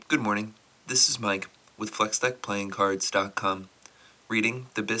Good morning. This is Mike with FlexDeckPlayingCards.com, reading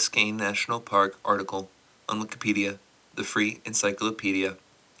the Biscayne National Park article on Wikipedia, the free encyclopedia,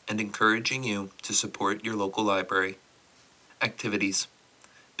 and encouraging you to support your local library. Activities.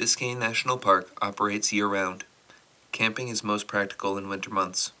 Biscayne National Park operates year-round. Camping is most practical in winter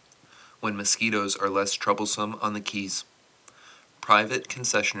months, when mosquitoes are less troublesome on the Keys. Private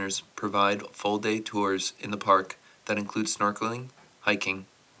concessionaires provide full-day tours in the park that include snorkeling, hiking,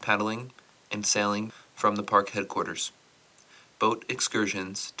 paddling, and sailing from the park headquarters. Boat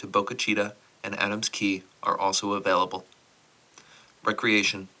excursions to Boca Chica and Adams Key are also available.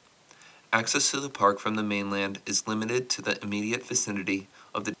 Recreation. Access to the park from the mainland is limited to the immediate vicinity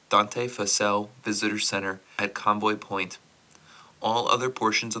of the Dante Fascell Visitor Center at Convoy Point. All other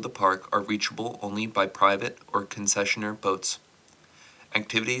portions of the park are reachable only by private or concessionaire boats.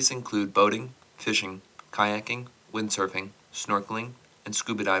 Activities include boating, fishing, kayaking, windsurfing, snorkeling, and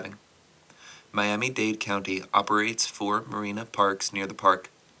scuba diving. Miami-Dade County operates 4 marina parks near the park.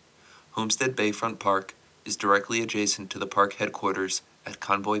 Homestead Bayfront Park is directly adjacent to the park headquarters at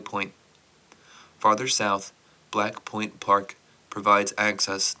Convoy Point. Farther south, Black Point Park provides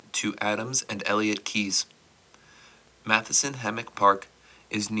access to Adams and Elliott Keys. Matheson Hammock Park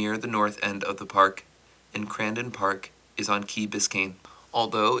is near the north end of the park, and Crandon Park is on Key Biscayne.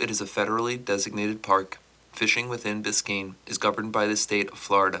 Although it is a federally designated park, fishing within Biscayne is governed by the state of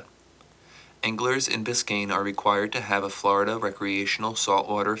Florida. Anglers in Biscayne are required to have a Florida recreational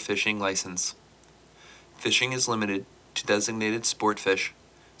saltwater fishing license. Fishing is limited to designated sport fish,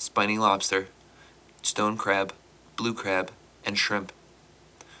 spiny lobster, stone crab, blue crab, and shrimp.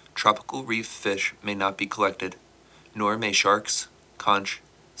 Tropical reef fish may not be collected, nor may sharks, conch,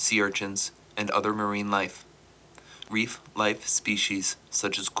 sea urchins, and other marine life. Reef life species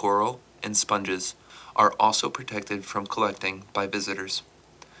such as coral and sponges are also protected from collecting by visitors.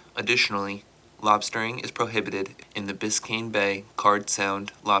 Additionally, lobstering is prohibited in the Biscayne Bay Card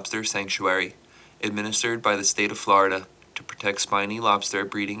Sound Lobster Sanctuary, administered by the state of Florida to protect spiny lobster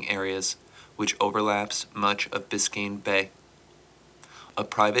breeding areas, which overlaps much of Biscayne Bay. A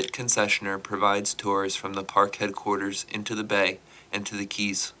private concessionaire provides tours from the park headquarters into the bay and to the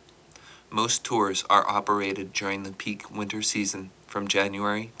Keys. Most tours are operated during the peak winter season from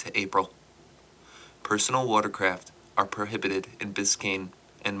January to April. Personal watercraft are prohibited in Biscayne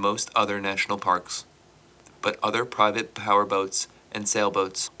and most other national parks, but other private powerboats and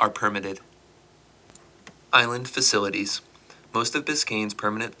sailboats are permitted. Island facilities. Most of Biscayne's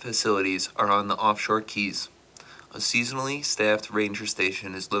permanent facilities are on the offshore Keys. A seasonally staffed ranger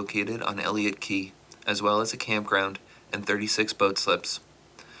station is located on Elliott Key, as well as a campground and 36 boat slips.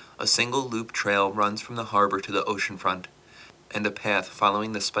 A single loop trail runs from the harbor to the oceanfront, and a path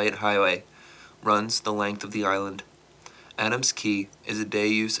following the Spite Highway runs the length of the island. Adams Key is a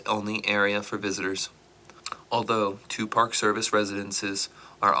day-use-only area for visitors, although 2 Park Service residences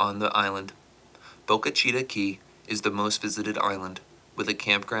are on the island. Boca Chica Key is the most visited island, with a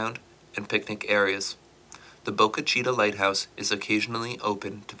campground and picnic areas. The Boca Chica Lighthouse is occasionally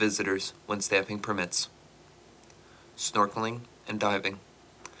open to visitors when staffing permits. Snorkeling and diving.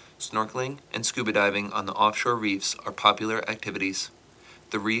 Snorkeling and scuba diving on the offshore reefs are popular activities.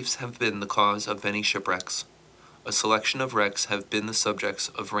 The reefs have been the cause of many shipwrecks. A selection of wrecks have been the subjects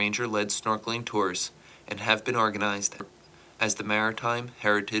of ranger-led snorkeling tours and have been organized as the Maritime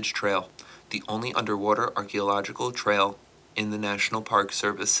Heritage Trail, the only underwater archaeological trail in the National Park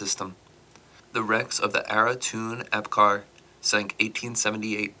Service system. The wrecks of the Aratoon Apcar sank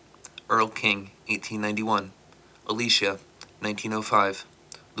 1878, Earl King 1891, Alicia 1905,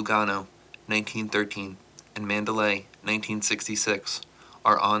 Lugano 1913, and Mandalay 1966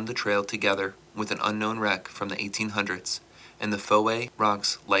 are on the trail together with an unknown wreck from the 1800s and the Fowey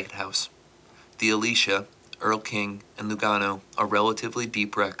Rocks Lighthouse. The Alicia, Earl King, and Lugano are relatively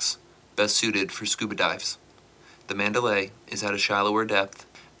deep wrecks, best suited for scuba dives. The Mandalay is at a shallower depth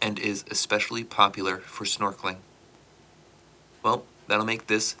and is especially popular for snorkeling. Well, that'll make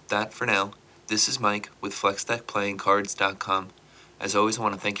this that for now. This is Mike with FlexDeckPlayingCards.com. As always, I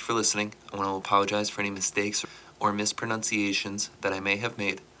want to thank you for listening. I want to apologize for any mistakes or mispronunciations that I may have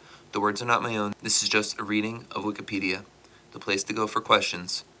made. The words are not my own. This is just a reading of Wikipedia, the place to go for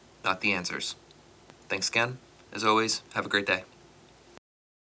questions, not the answers. Thanks again. As always, have a great day.